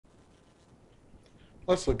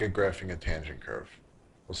Let's look at graphing a tangent curve.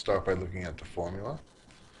 We'll start by looking at the formula.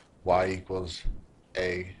 Y equals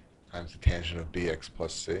A times the tangent of bx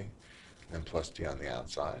plus c, and then plus d on the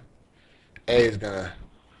outside. A is going to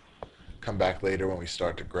come back later when we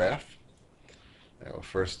start to graph. And we'll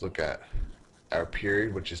first look at our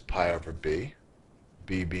period, which is pi over b,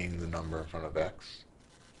 b being the number in front of x.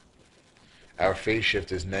 Our phase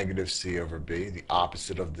shift is negative c over b, the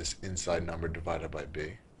opposite of this inside number divided by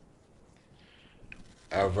b.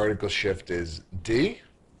 Our vertical shift is d,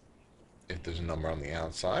 if there's a number on the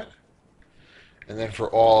outside. And then for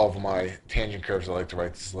all of my tangent curves, I like to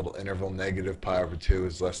write this little interval. Negative pi over 2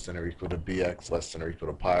 is less than or equal to bx, less than or equal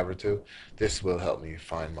to pi over 2. This will help me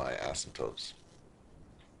find my asymptotes.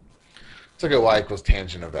 Let's look at y equals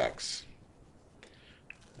tangent of x.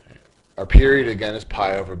 Our period, again, is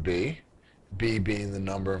pi over b. B being the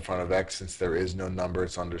number in front of x. Since there is no number,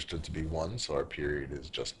 it's understood to be 1, so our period is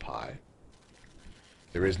just pi.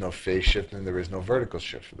 There is no phase shift and there is no vertical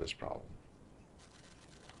shift for this problem.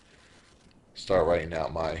 Start writing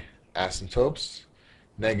out my asymptotes.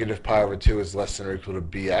 Negative pi over 2 is less than or equal to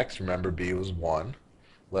bx. Remember, b was 1.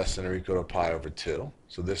 Less than or equal to pi over 2.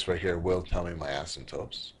 So this right here will tell me my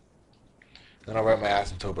asymptotes. Then I'll write my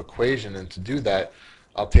asymptote equation, and to do that,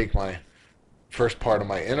 I'll take my first part of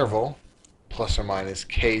my interval, plus or minus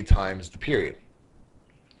k times the period,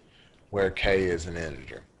 where k is an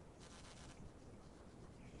integer.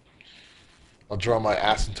 I'll draw my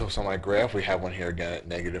asymptotes on my graph. We have one here again at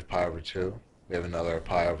negative pi over 2. We have another at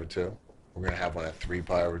pi over 2. We're going to have one at 3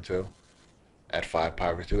 pi over 2, at 5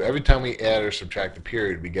 pi over 2. Every time we add or subtract the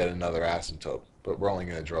period, we get another asymptote, but we're only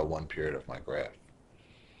going to draw one period of my graph.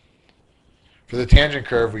 For the tangent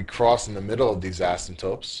curve, we cross in the middle of these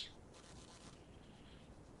asymptotes,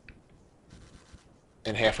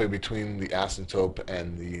 and halfway between the asymptote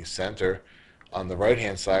and the center, on the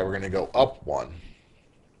right-hand side, we're going to go up 1,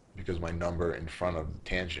 because my number in front of the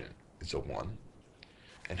tangent is a 1.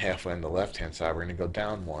 And halfway on the left-hand side, we're going to go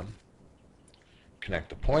down 1, connect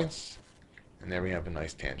the points, and there we have a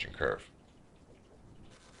nice tangent curve.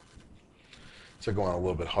 So going a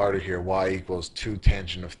little bit harder here, y equals 2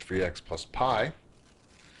 tangent of 3x plus pi.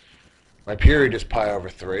 My period is pi over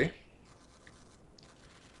 3.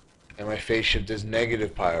 And my phase shift is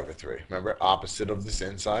negative pi over 3. Remember, opposite of this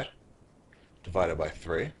inside, divided by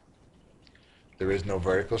 3. There is no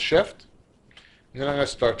vertical shift. And then I'm going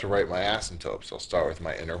to start to write my asymptotes. I'll start with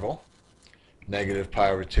my interval. Negative pi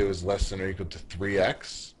over 2 is less than or equal to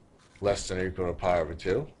 3x, less than or equal to pi over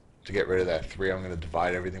 2. To get rid of that 3, I'm going to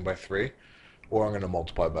divide everything by 3, or I'm going to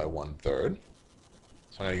multiply by 1/3. So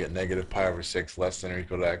I'm going to get negative pi over 6 less than or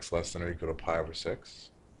equal to x, less than or equal to pi over 6.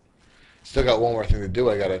 Still got one more thing to do.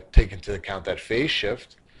 I got to take into account that phase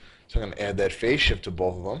shift. So I'm going to add that phase shift to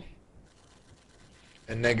both of them.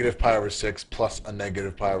 And negative pi over 6 plus a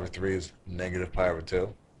negative pi over 3 is negative pi over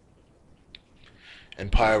 2.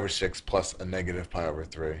 And pi over 6 plus a negative pi over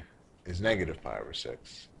 3 is negative pi over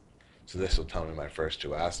 6. So this will tell me my first two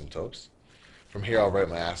asymptotes. From here, I'll write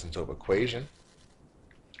my asymptote equation.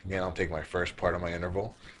 Again, I'll take my first part of my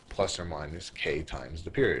interval, plus or minus k times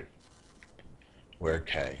the period, where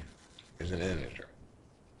k is an integer.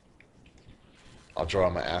 I'll draw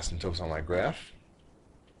my asymptotes on my graph.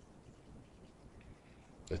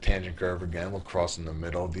 The tangent curve, again, will cross in the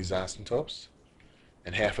middle of these asymptotes.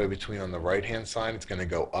 And halfway between on the right-hand side, it's going to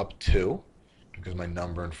go up 2, because my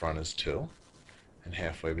number in front is 2. And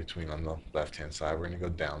halfway between on the left-hand side, we're going to go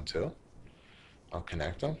down 2. I'll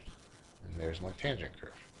connect them, and there's my tangent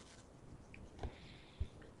curve.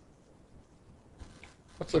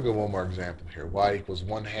 Let's look at one more example here. Y equals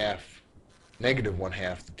negative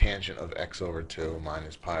 1/2 the tangent of x over 2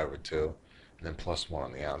 minus pi over 2, and then plus 1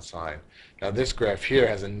 on the outside. Now this graph here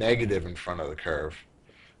has a negative in front of the curve,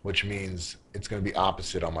 which means it's going to be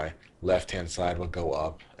opposite. On my left-hand side will go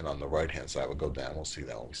up, and on the right-hand side will go down. We'll see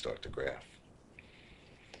that when we start to graph.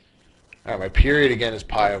 All right, my period again is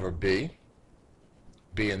pi over b.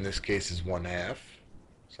 B in this case is 1/2,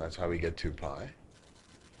 so that's how we get 2 pi.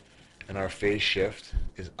 And our phase shift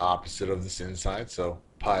is opposite of this inside, so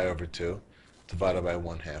pi over 2 divided by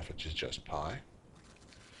 1/2, which is just pi.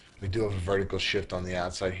 We do have a vertical shift on the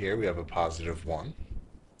outside here. We have a positive 1.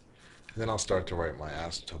 And then I'll start to write my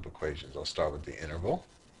asymptote equations. I'll start with the interval.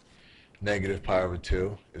 Negative pi over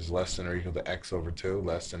 2 is less than or equal to x over 2,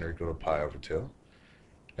 less than or equal to pi over 2.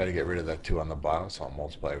 Got to get rid of that 2 on the bottom, so I'll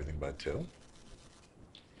multiply everything by 2.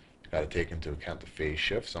 Got to take into account the phase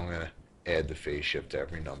shift, so I'm going to add the phase shift to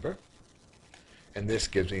every number. And this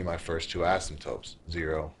gives me my first two asymptotes,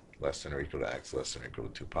 0, less than or equal to x, less than or equal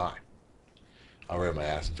to 2 pi. I'll write my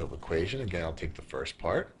asymptote equation. Again, I'll take the first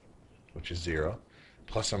part, which is 0,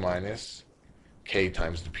 plus or minus k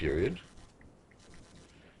times the period,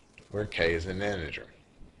 where k is an integer.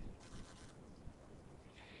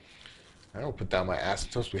 All right, we'll put down my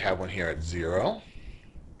asymptotes. We have one here at 0,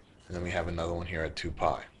 and then we have another one here at 2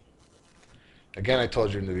 pi. Again, I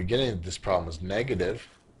told you in the beginning that this problem is negative.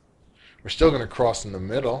 We're still going to cross in the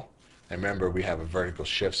middle. And remember, we have a vertical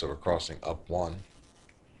shift, so we're crossing up 1.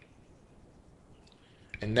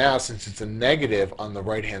 And now, since it's a negative, on the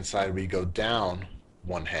right-hand side, we go down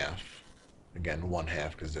 1/2. Again,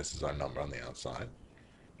 1/2, because this is our number on the outside.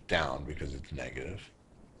 Down, because it's negative.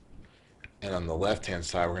 And on the left-hand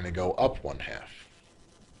side, we're going to go up 1/2.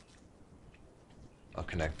 I'll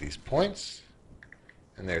connect these points,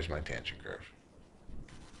 and there's my tangent curve.